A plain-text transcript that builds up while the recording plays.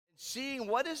seeing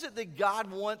what is it that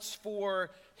God wants for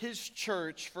his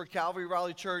church, for Calvary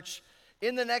Raleigh Church,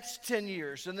 in the next 10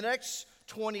 years, in the next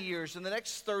 20 years, in the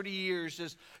next 30 years,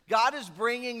 as God is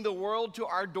bringing the world to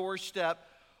our doorstep.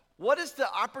 What is the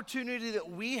opportunity that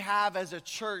we have as a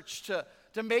church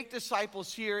to make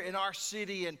disciples here in our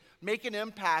city and make an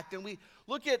impact? And we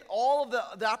look at all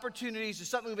of the opportunities. It's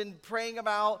something we've been praying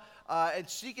about and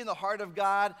seeking the heart of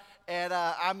God. And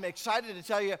I'm excited to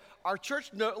tell you, our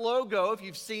church logo, if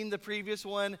you've seen the previous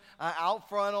one out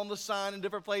front on the sign in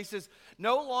different places,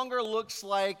 no longer looks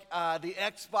like the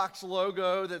Xbox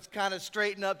logo that's kind of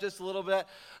straightened up just a little bit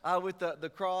with the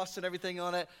cross and everything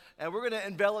on it. And we're going to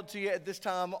unveil it to you at this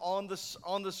time on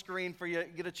the screen for you to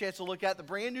get a chance to look at the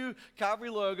brand new Calvary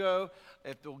logo.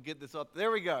 If we'll get this up.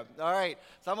 There we go. All right.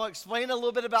 So I'm going to explain a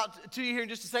little bit about to you here in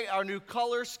just a second. Our new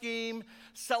color scheme,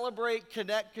 Celebrate,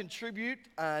 Connect, Contribute.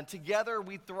 Together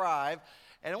we thrive.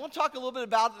 And I want to talk a little bit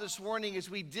about it this morning as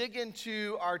we dig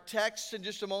into our text in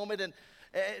just a moment and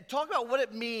talk about what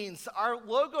it means. Our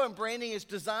logo and branding is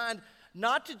designed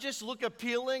not to just look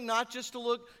appealing, not just to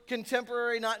look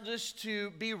contemporary, not just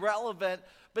to be relevant,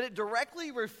 but it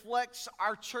directly reflects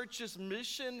our church's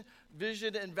mission,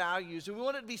 vision, and values. And we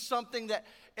want it to be something that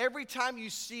every time you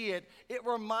see it, it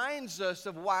reminds us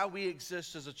of why we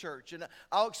exist as a church. And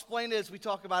I'll explain it as we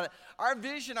talk about it. Our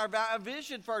vision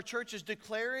for our church is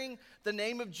declaring the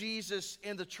name of Jesus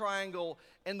in the triangle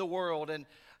in the world. And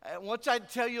once I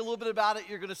tell you a little bit about it,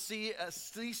 you're going to see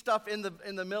stuff in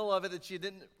the middle of it that you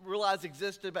didn't realize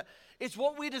existed. But it's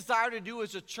what we desire to do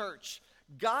as a church.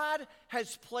 God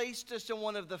has placed us in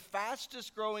one of the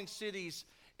fastest growing cities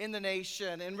in the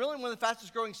nation, and really one of the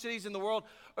fastest growing cities in the world.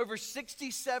 Over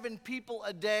 67 people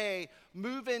a day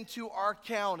move into our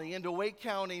county, into Wake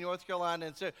County, North Carolina.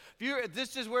 And so if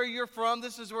this is where you're from,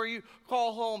 this is where you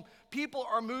call home. People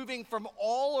are moving from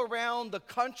all around the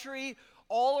country,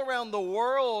 all around the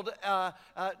world,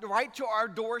 right to our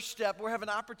doorstep. We have an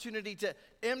opportunity to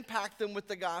impact them with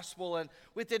the gospel. And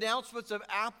with the announcements of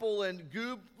Apple and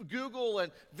Google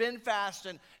and VinFast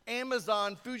and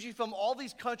Amazon, Fujifilm, all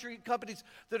these companies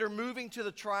that are moving to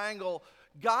the triangle,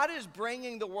 God is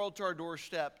bringing the world to our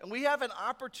doorstep. And we have an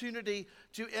opportunity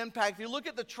to impact. If you look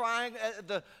at the triangle,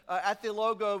 at the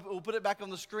logo, we'll put it back on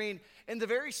the screen. In the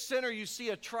very center, you see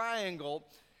a triangle.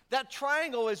 That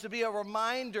triangle is to be a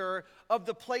reminder of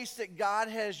the place that God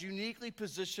has uniquely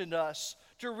positioned us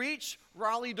to reach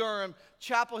Raleigh-Durham,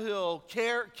 Chapel Hill,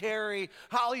 Cary,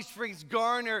 Holly Springs,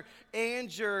 Garner,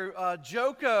 Angier,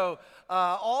 Joco,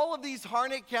 all of these,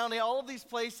 Harnett County, all of these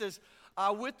places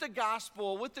with the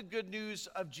gospel, with the good news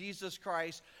of Jesus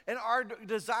Christ. And our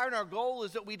desire and our goal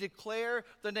is that we declare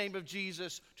the name of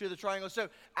Jesus to the triangle. So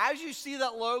as you see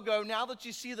that logo, now that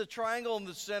you see the triangle in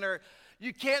the center,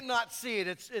 you can't not see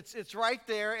it. It's right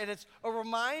there, and it's a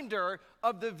reminder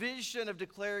of the vision of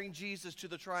declaring Jesus to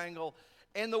the triangle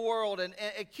in the world. And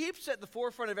it keeps at the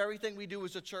forefront of everything we do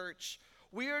as a church.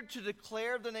 We are to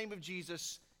declare the name of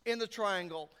Jesus in the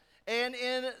triangle and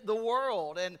in the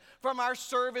world. And from our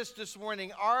service this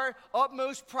morning, our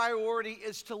utmost priority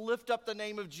is to lift up the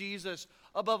name of Jesus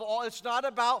above all. It's not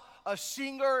about a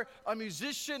singer, a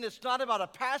musician. It's not about a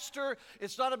pastor.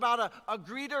 It's not about a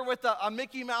greeter with a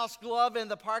Mickey Mouse glove in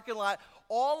the parking lot.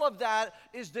 All of that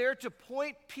is there to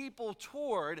point people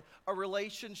toward a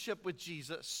relationship with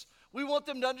Jesus. We want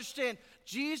them to understand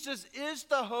Jesus is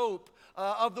the hope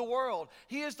of the world.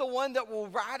 He is the one that will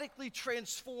radically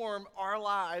transform our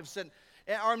lives. And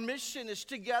our mission is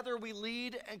together we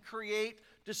lead and create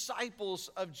disciples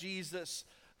of Jesus.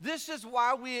 This is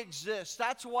why we exist.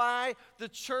 That's why the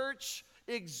church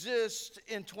exists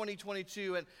in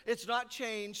 2022. And it's not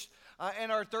changed in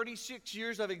our 36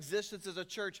 years of existence as a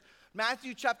church.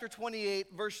 Matthew chapter 28,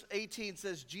 verse 18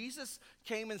 says, Jesus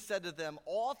came and said to them,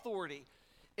 all authority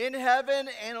in heaven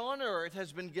and on earth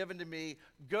has been given to me.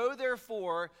 Go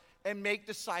therefore and make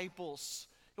disciples.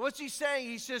 And what's he saying?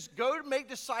 He says, go to make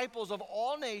disciples of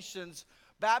all nations,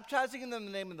 baptizing them in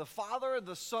the name of the Father,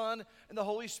 the Son, and the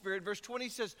Holy Spirit. Verse 20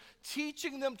 says,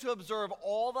 teaching them to observe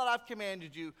all that I've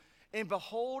commanded you. And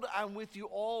behold, I'm with you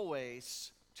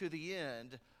always to the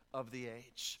end of the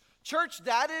age. Church,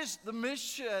 that is the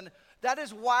mission. That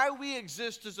is why we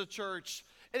exist as a church.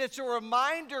 And it's a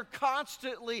reminder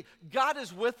constantly, God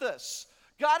is with us.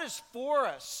 God is for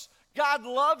us. God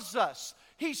loves us.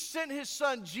 He sent his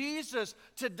son Jesus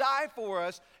to die for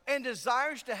us and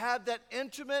desires to have that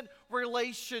intimate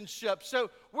relationship. So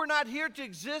we're not here to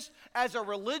exist as a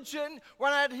religion. We're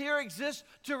not here to exist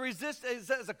to resist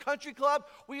as a country club.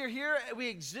 We are here, we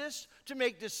exist to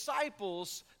make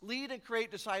disciples, lead and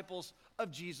create disciples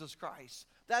of Jesus Christ.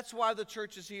 That's why the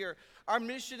church is here. Our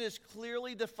mission is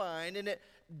clearly defined, and it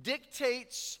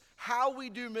dictates how we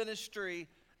do ministry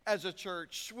as a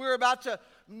church. We're about to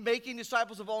making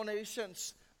disciples of all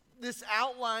nations. This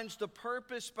outlines the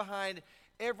purpose behind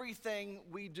everything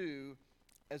we do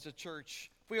as a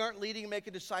church. If we aren't leading and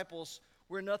making disciples,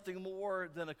 we're nothing more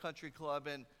than a country club,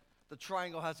 and the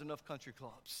Triangle has enough country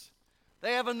clubs.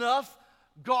 They have enough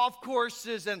golf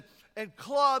courses and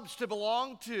clubs to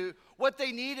belong to. What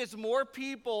they need is more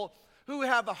people who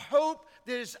have a hope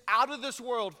that is out of this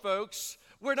world, folks.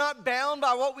 We're not bound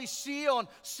by what we see on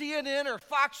CNN or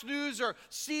Fox News or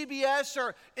CBS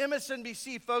or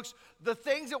MSNBC, folks. The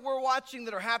things that we're watching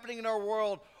that are happening in our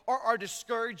world are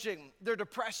discouraging. They're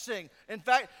depressing. In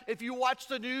fact, if you watch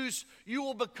the news, you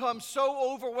will become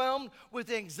so overwhelmed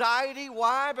with anxiety.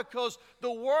 Why? Because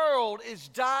the world is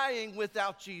dying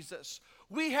without Jesus.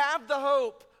 We have the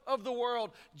hope of the world.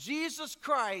 Jesus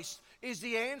Christ is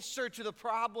the answer to the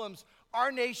problems our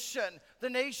nation, the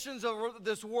nations of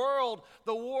this world,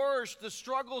 the wars, the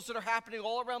struggles that are happening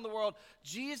all around the world.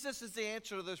 Jesus is the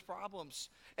answer to those problems.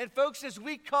 And folks, as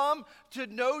we come to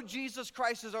know Jesus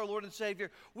Christ as our Lord and Savior,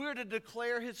 we're to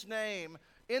declare his name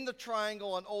in the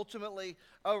Triangle and ultimately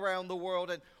around the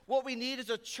world. And what we need is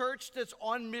a church that's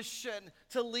on mission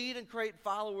to lead and create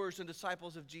followers and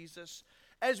disciples of Jesus.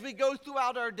 As we go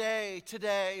throughout our day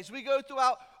today, as we go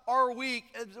throughout our week,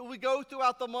 as we go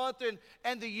throughout the month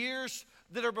and the years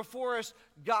that are before us,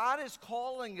 God is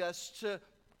calling us to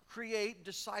create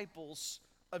disciples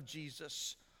of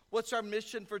Jesus. What's our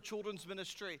mission for children's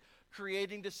ministry?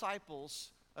 Creating disciples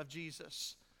of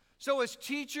Jesus. So as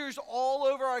teachers all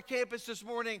over our campus this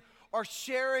morning are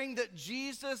sharing that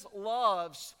Jesus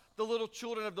loves the little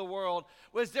children of the world,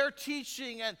 as they're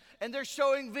teaching and they're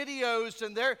showing videos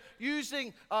and they're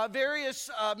using various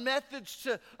methods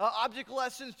to object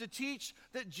lessons to teach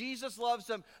that Jesus loves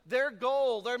them, their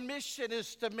goal, their mission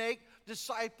is to make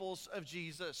disciples of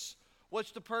Jesus.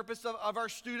 What's the purpose of our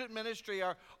student ministry?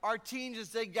 Our teens, as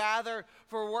they gather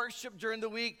for worship during the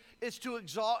week, is to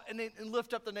exalt and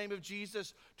lift up the name of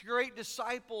Jesus, to create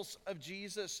disciples of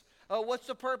Jesus. What's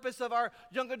the purpose of our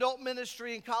young adult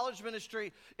ministry and college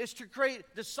ministry? Is to create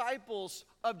disciples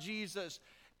of Jesus.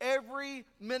 Every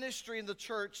ministry in the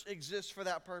church exists for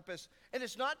that purpose, and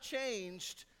it's not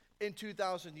changed in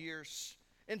 2,000 years.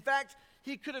 In fact,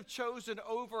 he could have chosen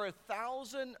over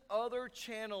 1,000 other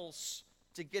channels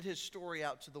to get his story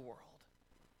out to the world.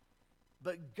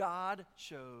 But God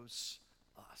chose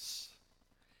us.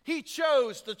 He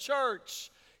chose the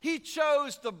church. He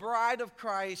chose the bride of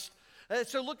Christ.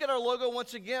 So look at our logo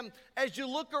once again. As you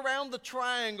look around the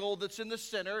triangle that's in the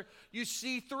center, you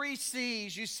see 3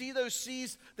 C's. You see those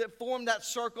C's that form that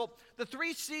circle. The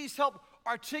 3 C's help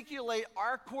articulate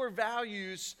our core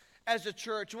values as a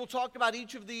church. We'll talk about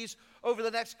each of these over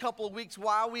the next couple of weeks,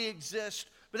 why we exist.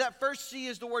 But that first C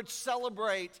is the word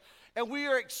celebrate. And we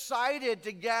are excited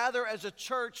to gather as a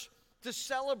church to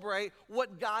celebrate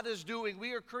what God is doing.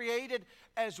 We are created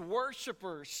as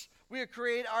worshipers. We are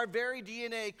created, our very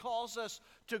DNA calls us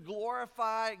to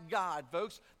glorify God,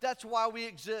 folks. That's why we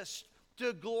exist,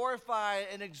 to glorify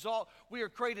and exalt. We are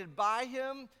created by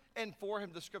him and for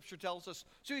him, the scripture tells us.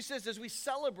 So he says, as we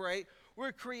celebrate,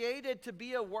 we're created to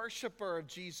be a worshiper of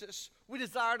Jesus. We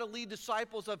desire to lead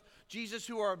disciples of Jesus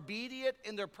who are obedient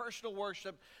in their personal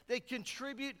worship. They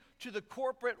contribute to the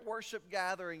corporate worship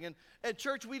gathering. And at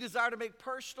church, we desire to make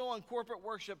personal and corporate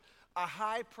worship a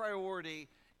high priority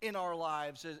in our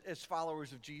lives as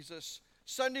followers of Jesus.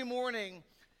 Sunday morning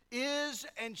is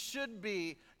and should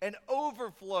be an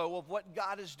overflow of what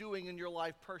God is doing in your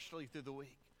life personally through the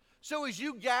week. So as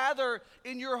you gather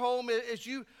in your home, as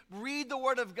you read the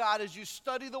Word of God, as you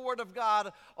study the Word of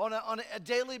God on a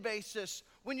daily basis,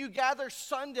 when you gather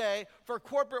Sunday for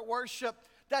corporate worship,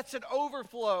 that's an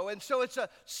overflow. And so it's a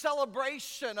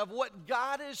celebration of what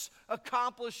God is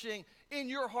accomplishing in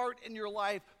your heart, in your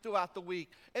life throughout the week.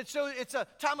 And so it's a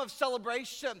time of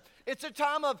celebration. It's a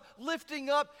time of lifting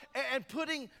up and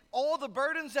putting all the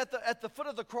burdens at the foot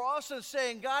of the cross and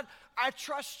saying, God, I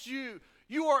trust you.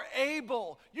 You are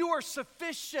able. You are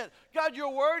sufficient. God,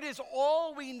 your word is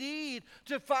all we need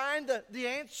to find the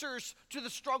answers to the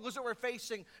struggles that we're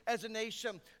facing as a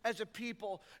nation, as a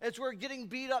people, as we're getting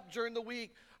beat up during the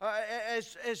week,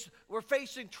 as we're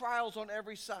facing trials on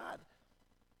every side.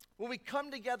 When we come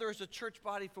together as a church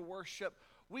body for worship,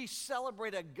 we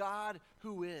celebrate a God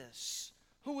who is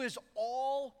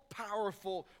all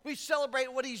powerful. We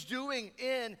celebrate what he's doing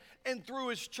in and through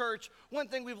his church. One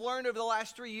thing we've learned over the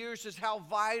last 3 years is how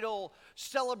vital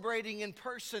celebrating in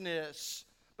person is.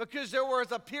 Because there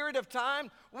was a period of time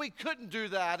we couldn't do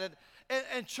that.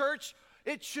 And church,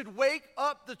 it should wake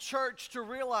up the church to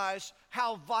realize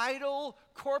how vital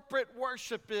corporate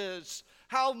worship is,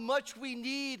 how much we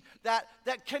need that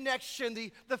connection,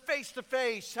 the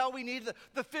face-to-face, how we need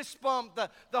the fist bump,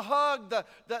 the hug,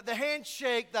 the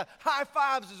handshake, the high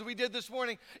fives as we did this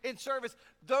morning in service.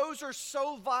 Those are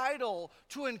so vital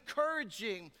to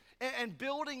encouraging and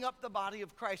building up the body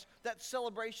of Christ. That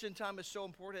celebration time is so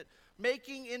important.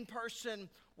 Making in-person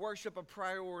worship a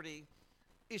priority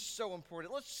is so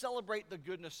important. Let's celebrate the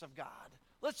goodness of God.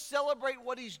 Let's celebrate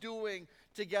what he's doing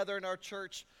together in our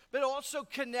church. But also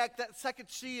connect. That second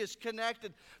C is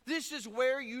connected. This is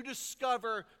where you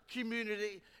discover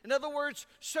community. In other words,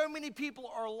 so many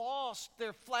people are lost.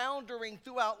 They're floundering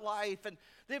throughout life, and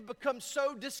they've become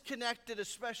so disconnected,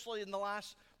 especially in the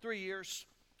last 3 years.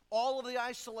 All of the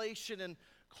isolation and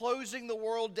closing the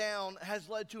world down has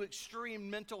led to extreme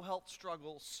mental health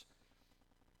struggles.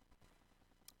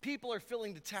 People are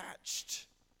feeling detached.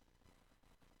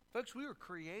 Folks, we were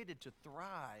created to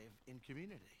thrive in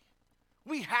community.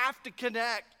 We have to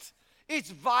connect. It's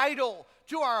vital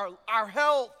to our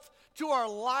health, to our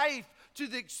life, to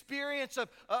the experience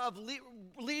of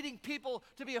leading people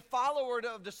to be a follower,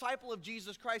 a disciple of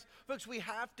Jesus Christ. Folks, we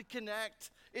have to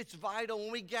connect. It's vital.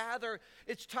 When we gather,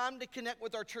 it's time to connect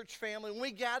with our church family. When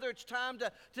we gather, it's time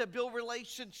to build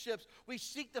relationships. We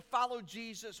seek to follow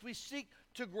Jesus. We seek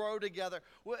to grow together.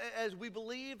 As we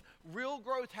believe, real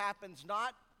growth happens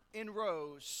not in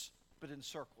rows, but in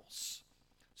circles.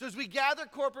 So as we gather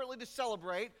corporately to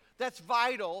celebrate, that's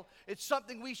vital. It's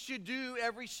something we should do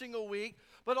every single week.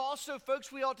 But also,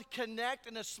 folks, we ought to connect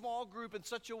in a small group in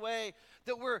such a way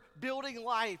that we're building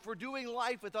life. We're doing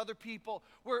life with other people.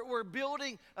 We're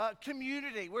building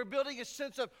community. We're building a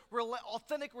sense of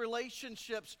authentic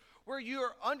relationships where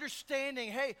you're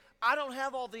understanding, hey, I don't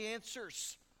have all the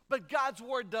answers, but God's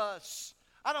word does.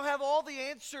 I don't have all the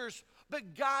answers,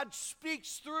 but God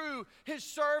speaks through his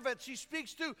servants. He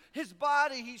speaks through his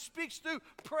body. He speaks through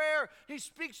prayer. He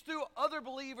speaks through other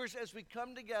believers as we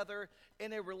come together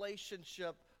in a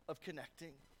relationship of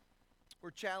connecting.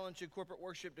 We're challenged in corporate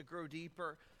worship to grow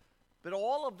deeper, but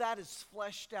all of that is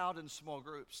fleshed out in small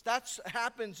groups. That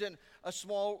happens in a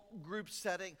small group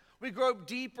setting. We grow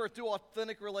deeper through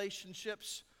authentic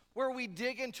relationships where we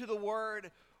dig into the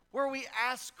word, where we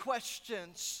ask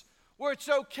questions, where it's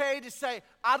okay to say,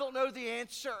 I don't know the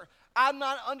answer. I'm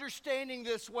not understanding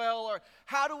this well. Or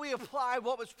how do we apply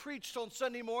what was preached on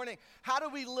Sunday morning? How do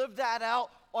we live that out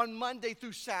on Monday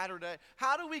through Saturday?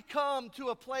 How do we come to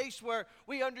a place where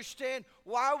we understand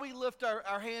why we lift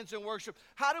our hands in worship?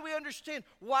 How do we understand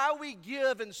why we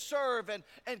give and serve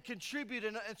and contribute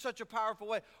in such a powerful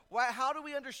way? How do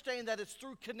we understand that it's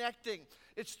through connecting?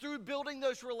 It's through building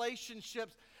those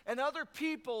relationships, and other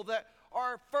people that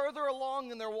are further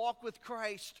along in their walk with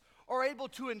Christ are able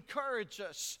to encourage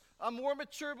us. A more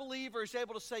mature believer is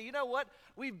able to say, you know what?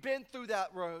 We've been through that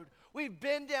road. We've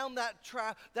been down that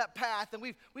path, and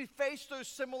we've faced those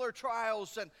similar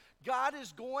trials, and God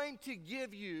is going to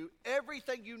give you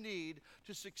everything you need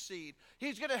to succeed.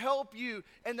 He's going to help you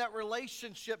in that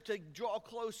relationship to draw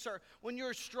closer when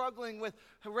you're struggling with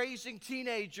raising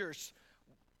teenagers.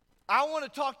 I want to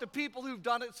talk to people who've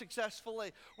done it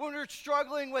successfully. When we're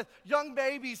struggling with young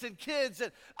babies and kids,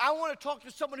 and I want to talk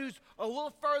to someone who's a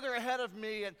little further ahead of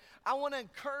me, and I want to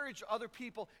encourage other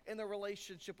people in their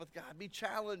relationship with God. Be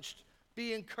challenged,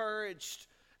 be encouraged,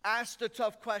 ask the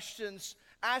tough questions,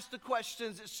 ask the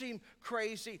questions that seem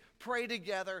crazy, pray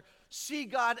together, see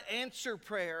God answer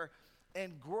prayer,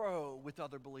 and grow with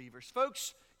other believers.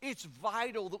 Folks, it's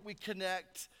vital that we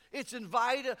connect. It's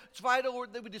vital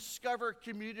that we discover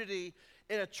community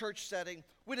in a church setting.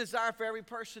 We desire for every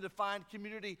person to find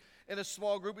community in a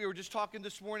small group. We were just talking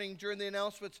this morning during the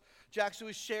announcements. Jackson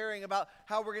was sharing about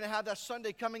how we're going to have that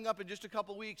Sunday coming up in just a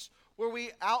couple weeks where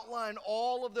we outline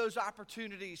all of those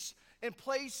opportunities and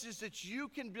places that you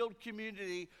can build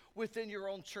community within your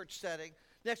own church setting.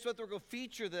 Next month, we're going to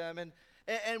feature them,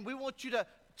 and we want you to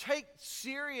take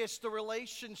serious the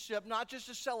relationship, not just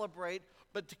to celebrate,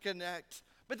 but to connect.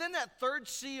 But then that third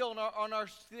C on our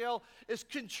scale is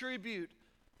contribute.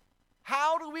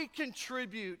 How do we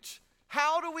contribute?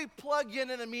 How do we plug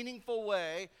in a meaningful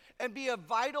way and be a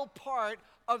vital part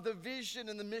of the vision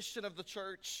and the mission of the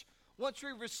church? Once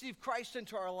we receive Christ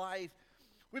into our life,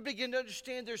 we begin to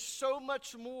understand there's so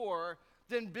much more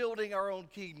than building our own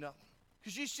kingdom.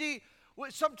 Because you see,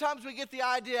 sometimes we get the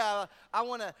idea, I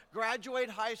want to graduate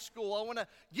high school, I want to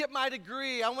get my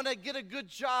degree, I want to get a good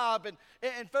job.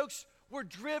 And folks, we're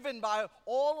driven by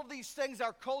all of these things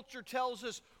our culture tells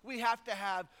us we have to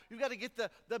have. You've got to get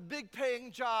the big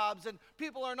paying jobs, and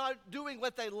people are not doing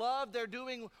what they love, they're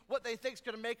doing what they think is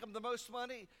going to make them the most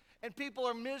money. And people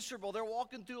are miserable, they're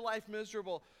walking through life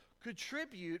miserable.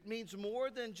 Contribute means more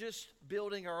than just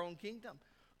building our own kingdom.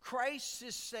 Christ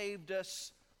has saved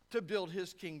us to build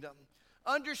his kingdom.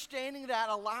 Understanding that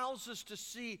allows us to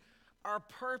see our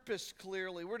purpose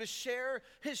clearly. We're to share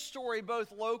his story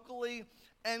both locally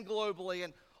and globally.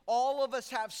 And all of us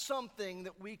have something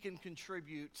that we can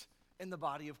contribute in the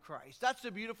body of Christ. That's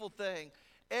the beautiful thing.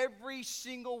 Every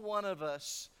single one of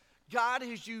us, God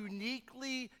has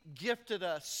uniquely gifted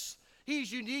us.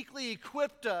 He's uniquely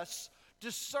equipped us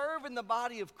to serve in the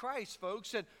body of Christ,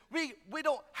 folks. And we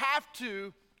don't have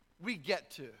to, we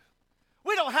get to.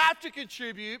 We don't have to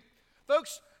contribute.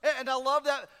 Folks, and I love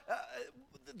that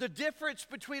the difference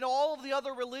between all of the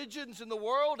other religions in the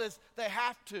world is they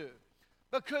have to.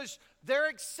 Because their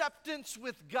acceptance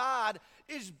with God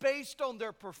is based on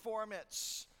their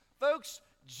performance. Folks,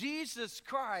 Jesus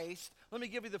Christ, let me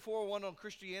give you the 401 on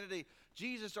Christianity.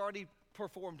 Jesus already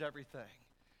performed everything.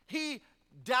 He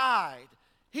died.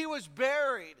 He was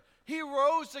buried. He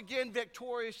rose again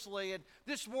victoriously. And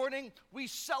this morning, we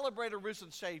celebrate a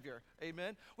risen Savior.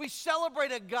 Amen. We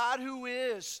celebrate a God who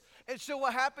is. And so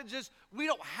what happens is we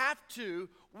don't have to,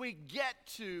 we get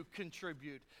to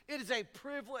contribute. It is a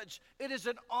privilege. It is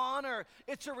an honor.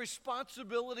 It's a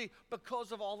responsibility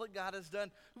because of all that God has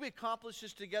done. We accomplish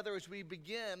this together as we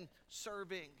begin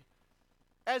serving.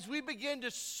 As we begin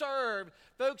to serve,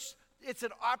 folks, it's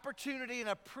an opportunity and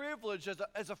a privilege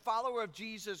as a follower of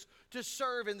Jesus to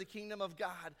serve in the kingdom of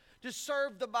God, to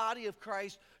serve the body of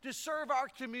Christ, to serve our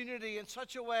community in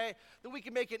such a way that we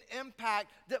can make an impact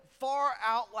that far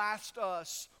outlasts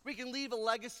us. We can leave a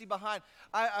legacy behind.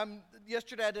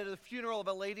 Yesterday I did a funeral of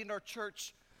a lady in our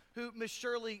church who, Miss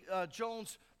Shirley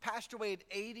Jones, passed away at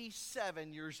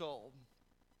 87 years old.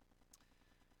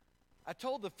 I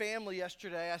told the family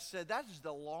yesterday, I said, that is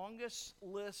the longest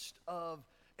list of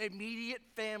immediate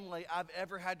family I've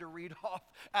ever had to read off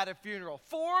at a funeral.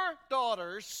 4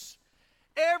 daughters.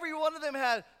 Every one of them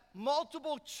had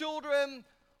multiple children,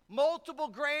 multiple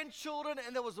grandchildren,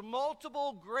 and there was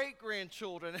multiple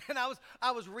great-grandchildren. And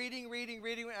I was reading.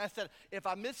 And I said, if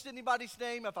I missed anybody's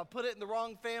name, if I put it in the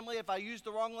wrong family, if I used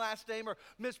the wrong last name or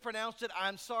mispronounced it,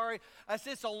 I'm sorry. I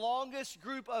said, it's the longest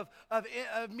group of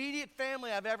immediate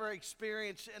family I've ever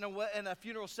experienced in a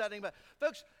funeral setting. But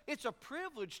folks, it's a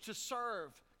privilege to serve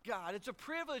God. It's a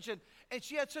privilege. And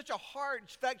she had such a heart. In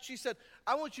fact, she said,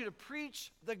 I want you to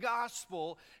preach the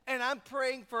gospel, and I'm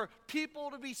praying for people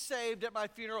to be saved at my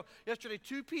funeral. Yesterday,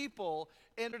 2 people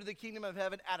entered the kingdom of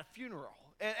heaven at a funeral.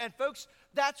 And folks,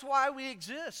 that's why we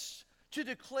exist, to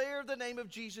declare the name of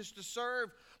Jesus, to serve.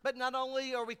 But not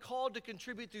only are we called to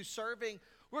contribute through serving,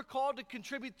 we're called to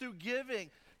contribute through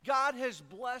giving. God has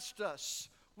blessed us.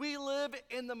 We live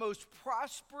in the most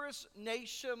prosperous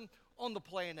nation on the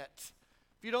planet.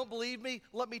 If you don't believe me,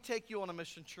 let me take you on a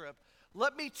mission trip.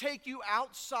 Let me take you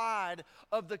outside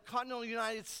of the continental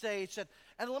United States and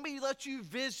let you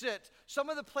visit some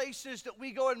of the places that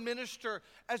we go and minister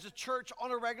as a church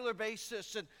on a regular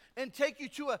basis, and take you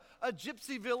to a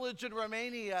gypsy village in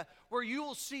Romania where you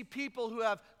will see people who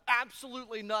have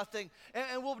absolutely nothing.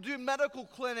 And we'll do medical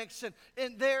clinics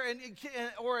in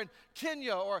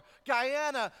Kenya or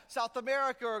Guyana, South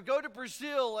America, or go to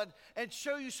Brazil and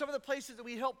show you some of the places that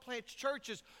we help plant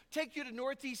churches. Take you to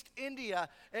Northeast India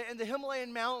and the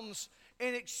Himalayan mountains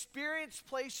and experience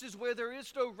places where there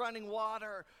is no running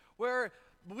water, where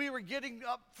we were getting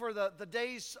up for the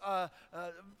day's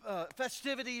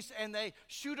festivities, and they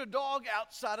shoot a dog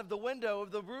outside of the window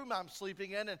of the room I'm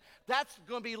sleeping in, and that's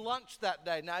going to be lunch that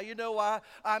day. Now, you know why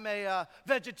I'm a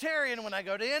vegetarian when I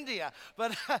go to India,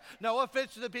 but no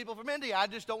offense to the people from India. I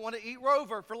just don't want to eat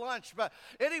Rover for lunch. But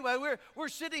anyway, we're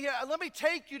sitting here. Let me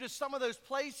take you to some of those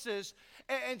places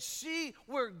and see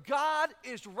where God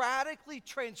is radically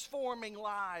transforming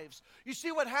lives. You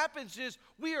see, what happens is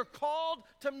we are called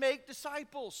to make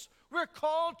disciples. We're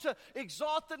called to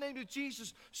exalt the name of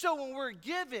Jesus. So when we're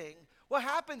giving, what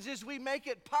happens is we make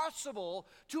it possible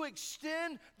to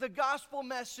extend the gospel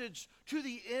message to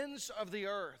the ends of the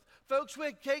earth. Folks,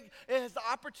 it has the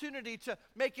opportunity to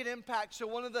make an impact. So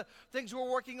one of the things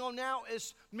we're working on now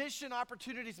is mission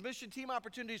opportunities, mission team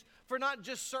opportunities for not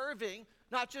just serving,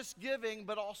 not just giving,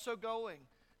 but also going.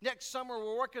 Next summer,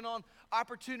 we're working on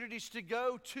opportunities to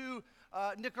go to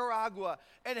Nicaragua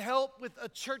and help with a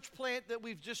church plant that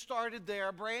we've just started there,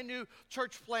 a brand new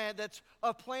church plant that's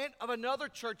a plant of another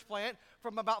church plant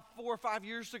from about 4 or 5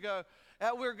 years ago.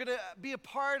 We're going to be a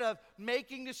part of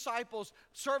making disciples,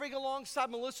 serving alongside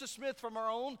Melissa Smith from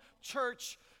our own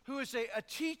church, who is a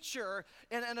teacher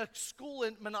in a school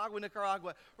in Managua,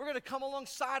 Nicaragua. We're going to come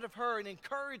alongside of her and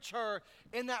encourage her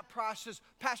in that process.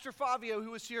 Pastor Fabio,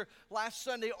 who was here last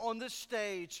Sunday on this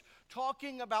stage,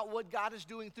 talking about what God is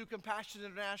doing through Compassion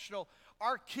International.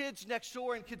 Our kids next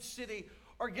door in Kid City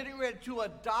are getting ready to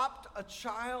adopt a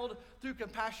child through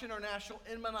Compassion International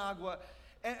in Managua.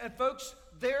 And folks,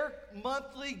 their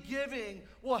monthly giving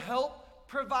will help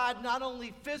provide not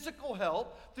only physical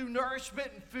help through nourishment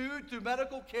and food, through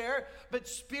medical care, but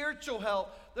spiritual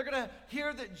help. They're going to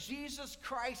hear that Jesus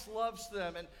Christ loves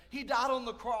them and he died on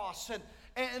the cross.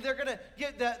 And they're going to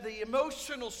get the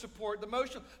emotional support, they're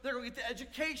going to get the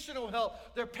educational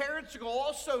help. Their parents are going to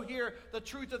also hear the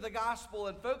truth of the gospel.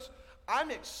 And folks,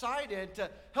 I'm excited to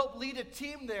help lead a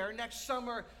team there next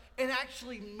summer and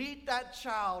actually meet that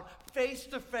child face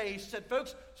to face. And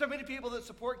folks, so many people that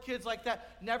support kids like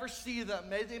that never see them.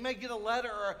 They may get a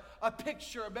letter or a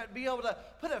picture, but be able to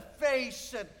put a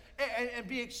face and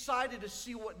be excited to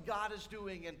see what God is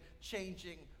doing and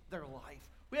changing their life.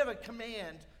 We have a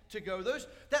command to go.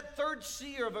 That third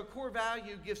C of a core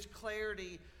value gives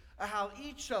clarity of how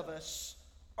each of us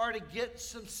are to get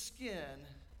some skin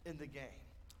in the game.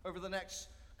 Over the next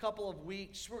couple of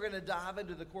weeks, we're going to dive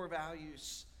into the core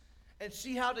values and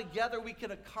see how together we can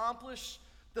accomplish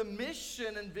the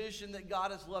mission and vision that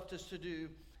God has left us to do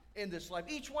in this life.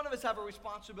 Each one of us have a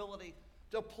responsibility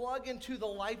to plug into the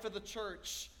life of the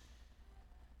church.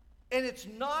 And it's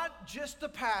not just the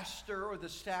pastor or the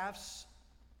staff's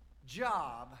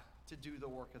job to do the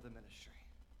work of the ministry.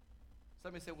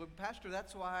 Somebody say, well, Pastor,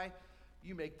 that's why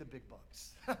you make the big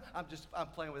bucks. I'm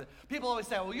playing with it. People always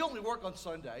say, well, you only work on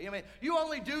Sunday. I mean, you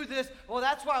only do this. Well,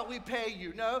 that's why we pay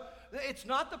you. No, it's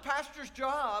not the pastor's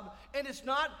job, and it's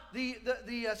not the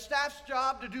staff's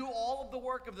job to do all of the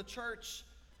work of the church.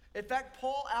 In fact,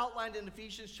 Paul outlined in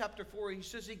Ephesians chapter 4, he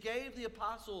says he gave the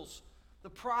apostles, the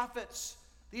prophets,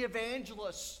 the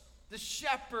evangelists, the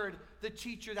shepherd, the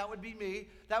teacher. That would be me.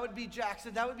 That would be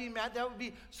Jackson. That would be Matt. That would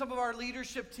be some of our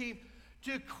leadership team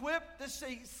to equip the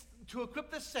saints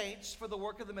for the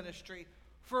work of the ministry,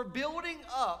 for building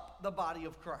up the body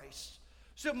of Christ.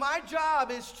 So my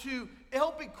job is to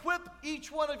help equip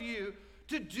each one of you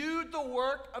to do the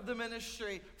work of the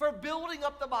ministry, for building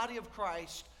up the body of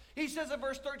Christ. He says in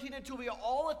verse 13, until we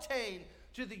all attain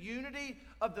to the unity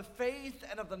of the faith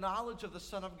and of the knowledge of the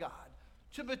Son of God,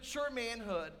 to mature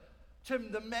manhood, to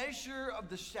the measure of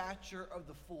the stature of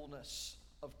the fullness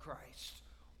of Christ.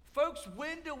 Folks,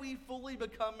 when do we fully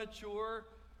become mature?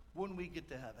 When we get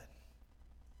to heaven.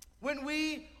 When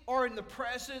we are in the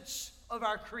presence of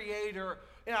our Creator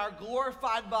in our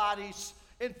glorified bodies.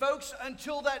 And folks,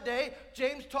 until that day,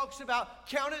 James talks about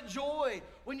count it joy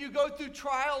when you go through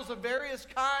trials of various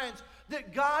kinds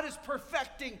that God is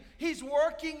perfecting. He's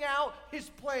working out his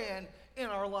plan in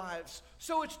our lives.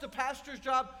 So it's the pastor's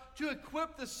job to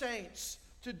equip the saints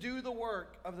to do the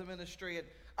work of the ministry. And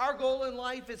our goal in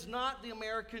life is not the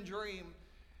American dream.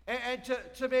 And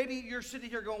to maybe you're sitting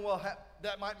here going, well,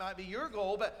 that might not be your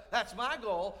goal, but that's my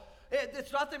goal.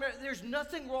 It's not there's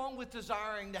nothing wrong with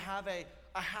desiring to have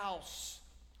a house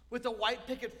with a white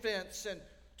picket fence and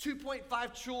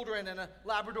 2.5 children and a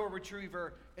Labrador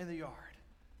retriever in the yard.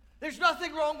 There's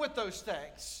nothing wrong with those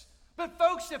things. But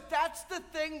folks, if that's the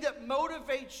thing that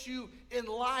motivates you in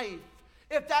life,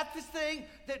 if that's the thing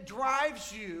that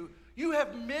drives you, you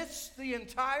have missed the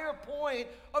entire point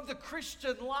of the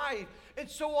Christian life. And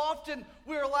so often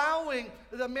we're allowing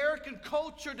the American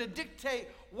culture to dictate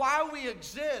why we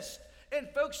exist. And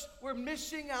folks, we're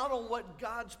missing out on what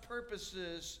God's purpose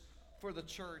is for the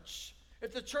church.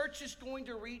 If the church is going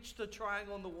to reach the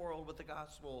triangle in the world with the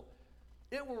gospel,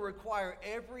 it will require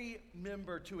every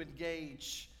member to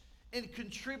engage in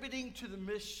contributing to the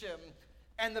mission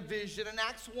and the vision. In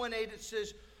Acts 1:8 it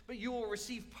says, but you will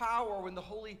receive power when the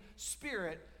Holy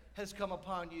Spirit has come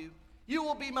upon you. You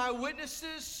will be my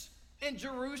witnesses in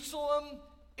Jerusalem,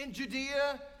 in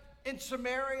Judea, in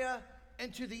Samaria,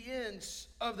 and to the ends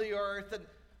of the earth. And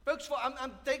folks,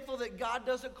 I'm thankful that God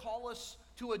doesn't call us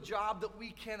to a job that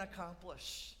we can't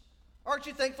accomplish. Aren't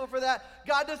you thankful for that?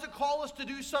 God doesn't call us to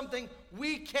do something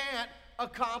we can't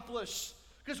accomplish.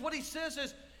 Because what he says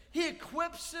is he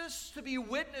equips us to be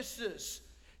witnesses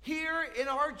here in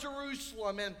our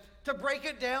Jerusalem. And to break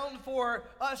it down for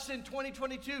us in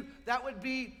 2022, that would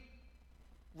be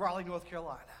Raleigh, North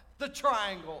Carolina, the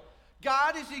Triangle.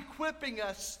 God is equipping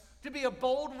us to be a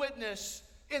bold witness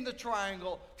in the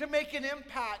Triangle, to make an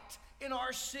impact in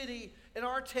our city, in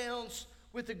our towns,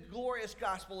 with the glorious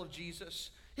gospel of Jesus.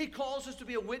 He calls us to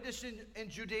be a witness in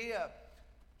Judea.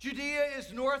 Judea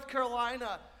is North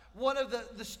Carolina, one of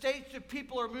the states that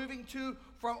people are moving to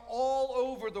from all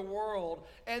over the world,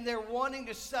 and they're wanting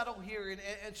to settle here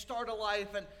and start a life.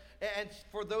 And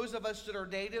for those of us that are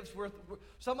natives,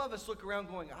 some of us look around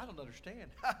going, I don't understand.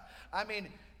 I mean,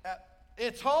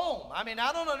 it's home. I mean,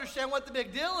 I don't understand what the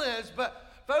big deal is, but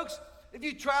folks, if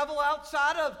you travel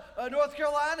outside of North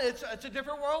Carolina, it's a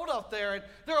different world out there. And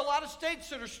there are a lot of states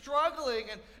that are struggling,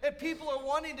 and people are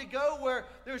wanting to go where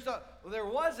there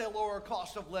was a lower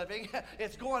cost of living.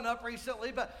 It's going up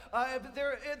recently, but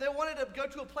they wanted to go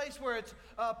to a place where it's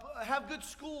have good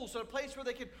schools, and a place where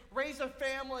they can raise a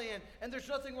family, and there's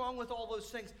nothing wrong with all those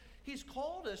things. He's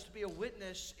called us to be a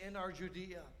witness in our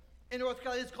Judea. In North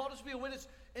Carolina, He's called us to be a witness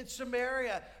in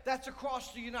Samaria. That's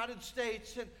across the United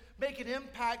States, and make an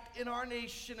impact in our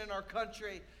nation and our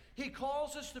country. He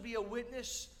calls us to be a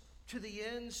witness to the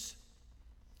ends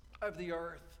of the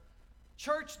earth.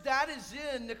 Church, that is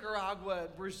in Nicaragua,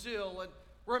 and Brazil, and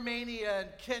Romania, and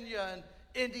Kenya, and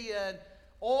India, and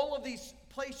all of these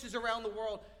places around the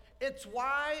world. That's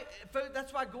why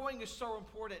going is so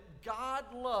important. God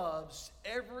loves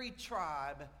every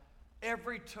tribe,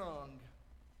 every tongue,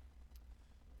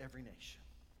 every nation.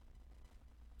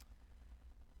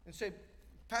 And say,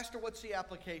 Pastor, what's the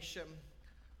application?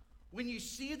 When you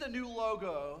see the new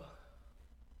logo,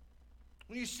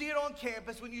 when you see it on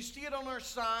campus, when you see it on our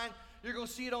sign, you're going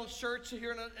to see it on shirts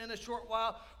here in a short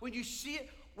while. When you see it,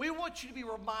 we want you to be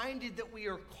reminded that we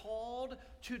are called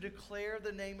to declare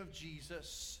the name of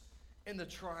Jesus in the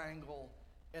triangle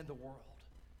and the world.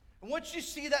 And once you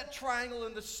see that triangle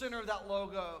in the center of that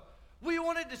logo, we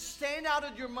want it to stand out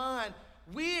in your mind.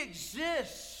 We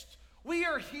exist. We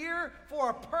are here for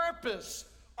a purpose.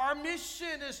 Our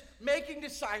mission is making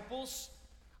disciples.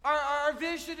 Our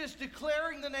vision is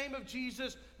declaring the name of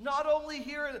Jesus, not only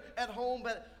here at home,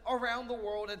 but around the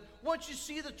world. And once you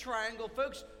see the triangle,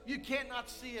 folks, you can't not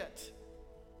see it.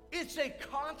 It's a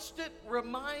constant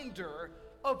reminder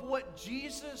of what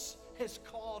Jesus has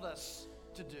called us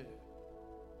to do.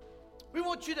 We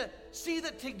want you to see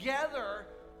that together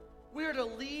we are to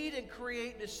lead and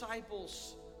create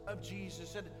disciples of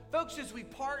Jesus. And folks, as we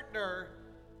partner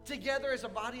together as a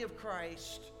body of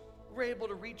Christ, we're able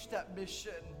to reach that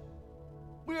mission.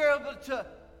 We're able to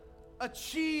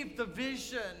achieve the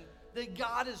vision that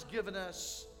God has given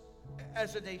us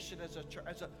as a nation, as a church,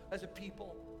 as a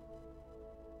people.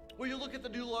 When you look at the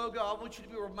new logo, I want you to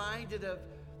be reminded of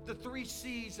the 3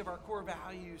 C's of our core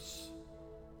values.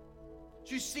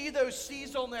 As you see those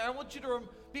C's on there, I want you to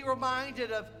be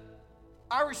reminded of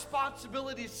our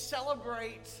responsibility to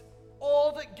celebrate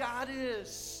all that God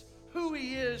is, who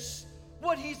He is,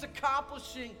 what He's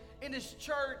accomplishing in His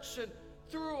church and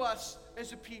through us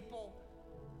as a people.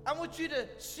 I want you to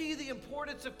see the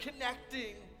importance of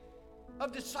connecting,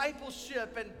 of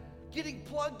discipleship, and getting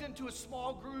plugged into a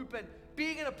small group and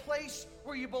being in a place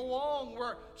where you belong,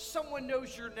 where someone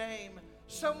knows your name,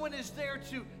 someone is there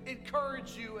to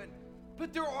encourage you and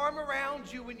put their arm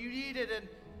around you when you need it,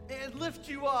 and lift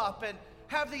you up, and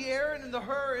have the Aaron and the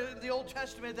Hur in the Old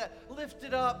Testament that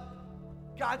lifted up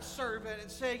God's servant and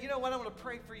say, you know what, I want to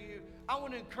pray for you. I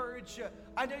want to encourage you.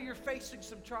 I know you're facing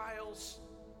some trials.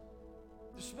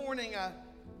 This morning,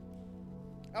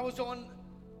 I was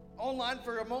online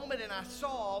for a moment, and I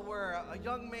saw where a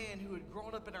young man who had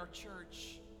grown up in our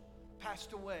church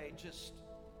passed away just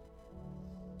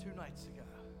 2 nights ago.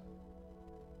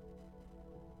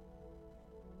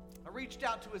 I reached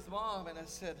out to his mom and I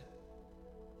said,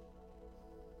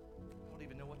 I don't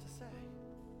even know what to say.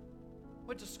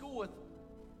 Went to school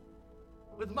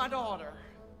with my daughter.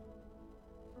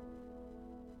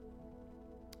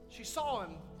 She saw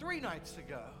him 3 nights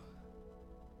ago.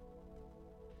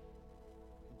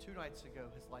 And 2 nights ago,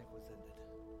 his life was ended.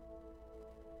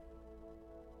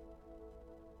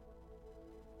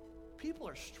 People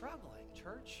are struggling,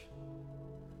 church.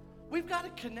 We've got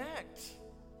to connect.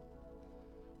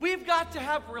 We've got to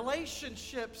have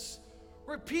relationships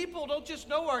where people don't just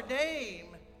know our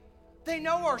name, they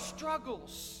know our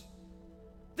struggles.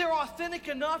 They're authentic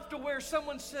enough to where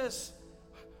someone says,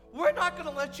 we're not going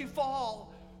to let you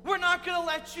fall. We're not going to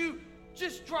let you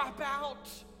just drop out.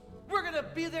 We're going to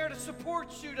be there to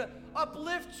support you, to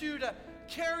uplift you, to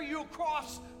carry you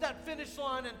across that finish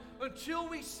line. And until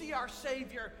we see our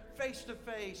Savior face to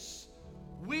face,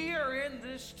 we are in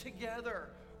this together.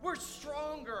 We're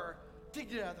stronger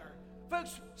together.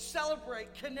 Folks,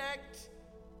 celebrate, connect,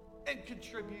 and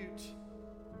contribute.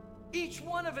 Each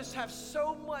one of us have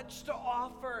so much to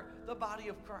offer the body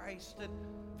of Christ. And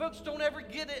folks, don't ever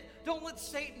get it. Don't let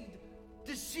Satan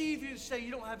deceive you and say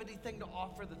you don't have anything to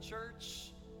offer the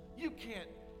church. You can't.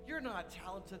 You're not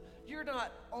talented. You're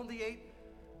not on the 8.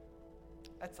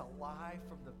 That's a lie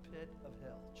from the pit of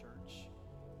hell, church.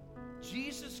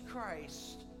 Jesus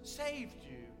Christ saved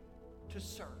you to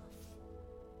serve.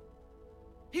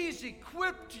 He's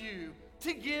equipped you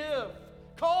to give,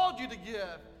 called you to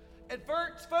give. And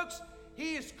folks,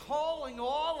 He is calling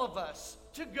all of us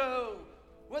to go,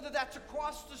 whether that's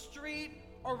across the street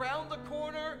around the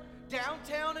corner,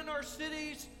 downtown in our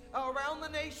cities, around the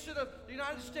nation of the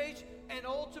United States, and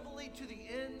ultimately to the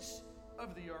ends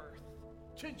of the earth.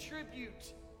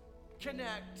 Contribute,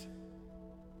 connect,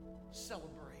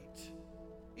 celebrate.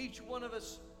 Each one of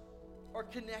us are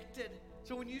connected.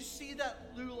 So when you see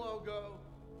that blue logo,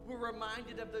 we're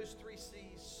reminded of those 3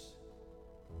 C's.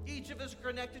 Each of us are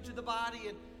connected to the body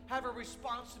and have a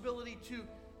responsibility to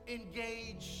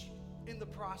engage in the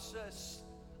process.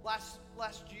 Last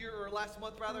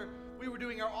month, we were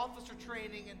doing our officer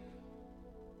training, and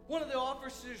one of the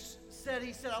officers said,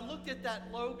 I looked at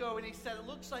that logo, and he said, it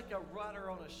looks like a rudder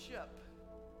on a ship.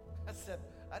 I said,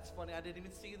 that's funny, I didn't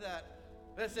even see that.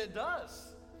 But I said, it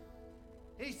does.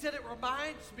 He said, it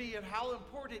reminds me of how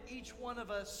important each one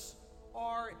of us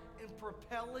are in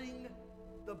propelling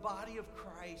the body of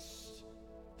Christ,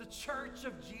 the church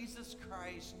of Jesus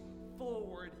Christ,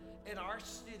 forward in our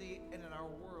city and in our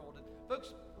world. And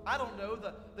folks, I don't know,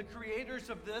 the creators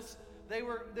of this, they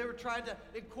were trying to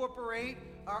incorporate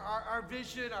our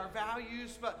vision, our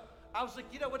values, but I was like,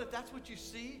 you know what, if that's what you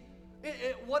see,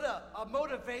 what a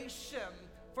motivation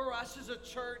for us as a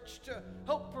church to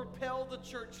help propel the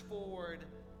church forward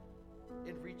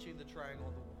in reaching the triangle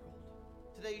of the world.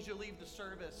 Today, as you leave the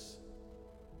service,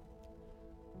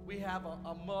 we have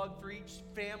a mug for each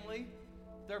family.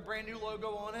 Their brand new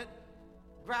logo on it.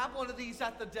 Grab one of these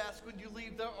at the desk when you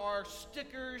leave. There are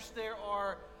stickers, there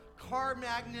are car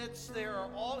magnets, there are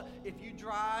all. If you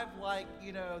drive like,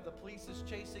 the police is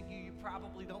chasing you, you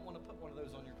probably don't want to put one of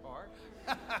those on your car.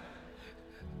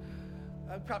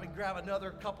 I'd probably grab another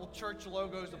couple church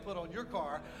logos to put on your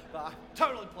car. I'm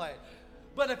totally playing.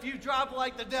 But if you drive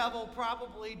like the devil,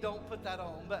 probably don't put that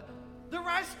on. But the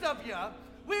rest of you,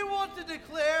 we want to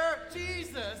declare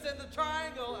Jesus in the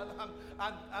triangle.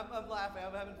 I'm laughing.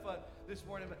 I'm having fun this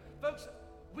morning. But folks,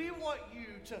 we want you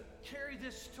to carry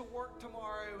this to work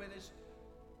tomorrow. And as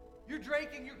you're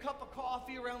drinking your cup of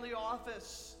coffee around the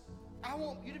office, I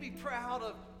want you to be proud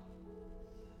of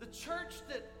the church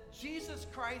that Jesus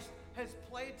Christ has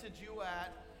planted you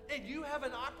at. And you have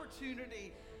an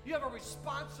opportunity, you have a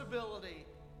responsibility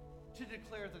to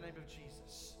declare the name of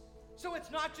Jesus. So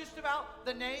it's not just about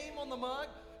the name on the mug.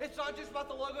 It's not just about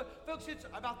the logo. Folks, it's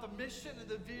about the mission and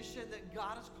the vision that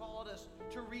God has called us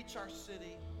to reach our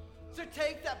city. So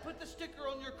take that, put the sticker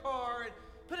on your car, and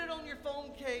put it on your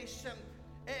phone case,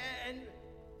 and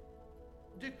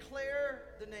declare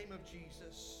the name of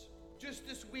Jesus. Just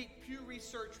this week, Pew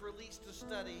Research released a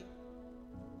study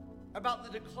about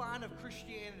the decline of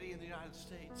Christianity in the United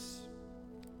States.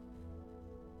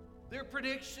 Their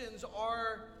predictions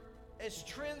are, as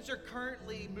trends are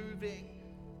currently moving,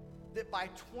 that by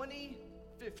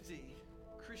 2050,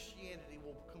 Christianity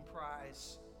will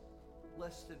comprise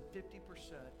less than 50%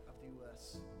 of the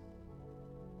U.S.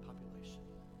 population.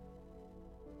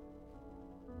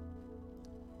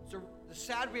 So the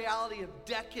sad reality of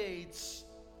decades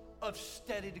of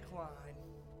steady decline.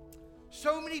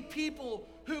 So many people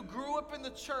who grew up in the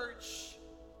church,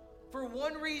 for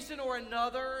one reason or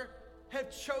another, have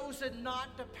chosen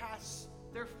not to pass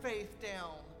their faith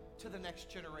down to the next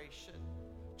generation.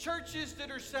 Churches that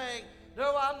are saying,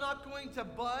 no, I'm not going to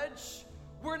budge.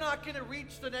 We're not going to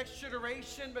reach the next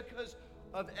generation because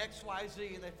of X, Y,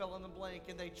 Z, and they fill in the blank,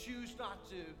 and they choose not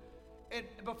to. And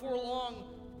before long,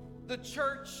 the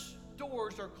church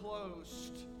doors are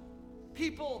closed.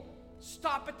 People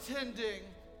stop attending.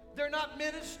 They're not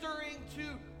ministering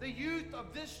to the youth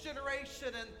of this generation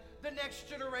and the next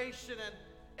generation.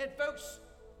 And folks,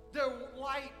 their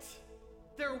light,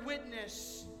 their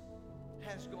witness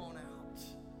has gone out.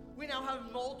 We now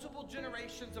have multiple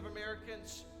generations of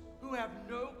Americans who have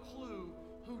no clue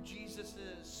who Jesus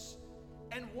is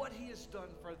and what he has done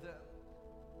for them.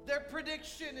 Their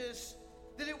prediction is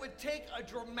that it would take a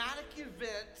dramatic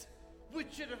event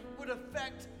which would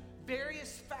affect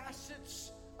various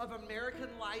facets of American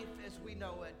life as we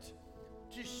know it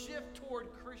to shift toward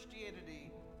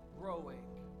Christianity growing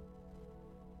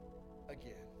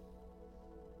again.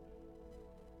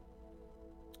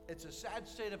 It's a sad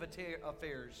state of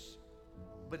affairs,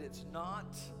 but it's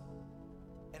not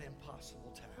an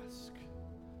impossible task.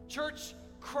 Church,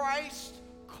 Christ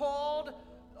called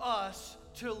us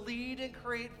to lead and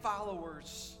create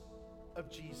followers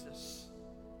of Jesus.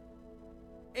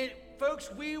 And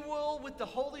folks, we will, with the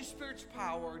Holy Spirit's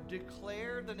power,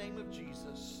 declare the name of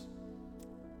Jesus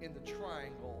in the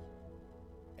triangle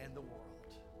and the world.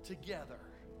 Together,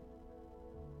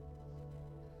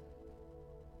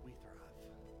 we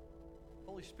thrive.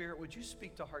 Holy Spirit, would you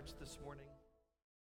speak to hearts this morning?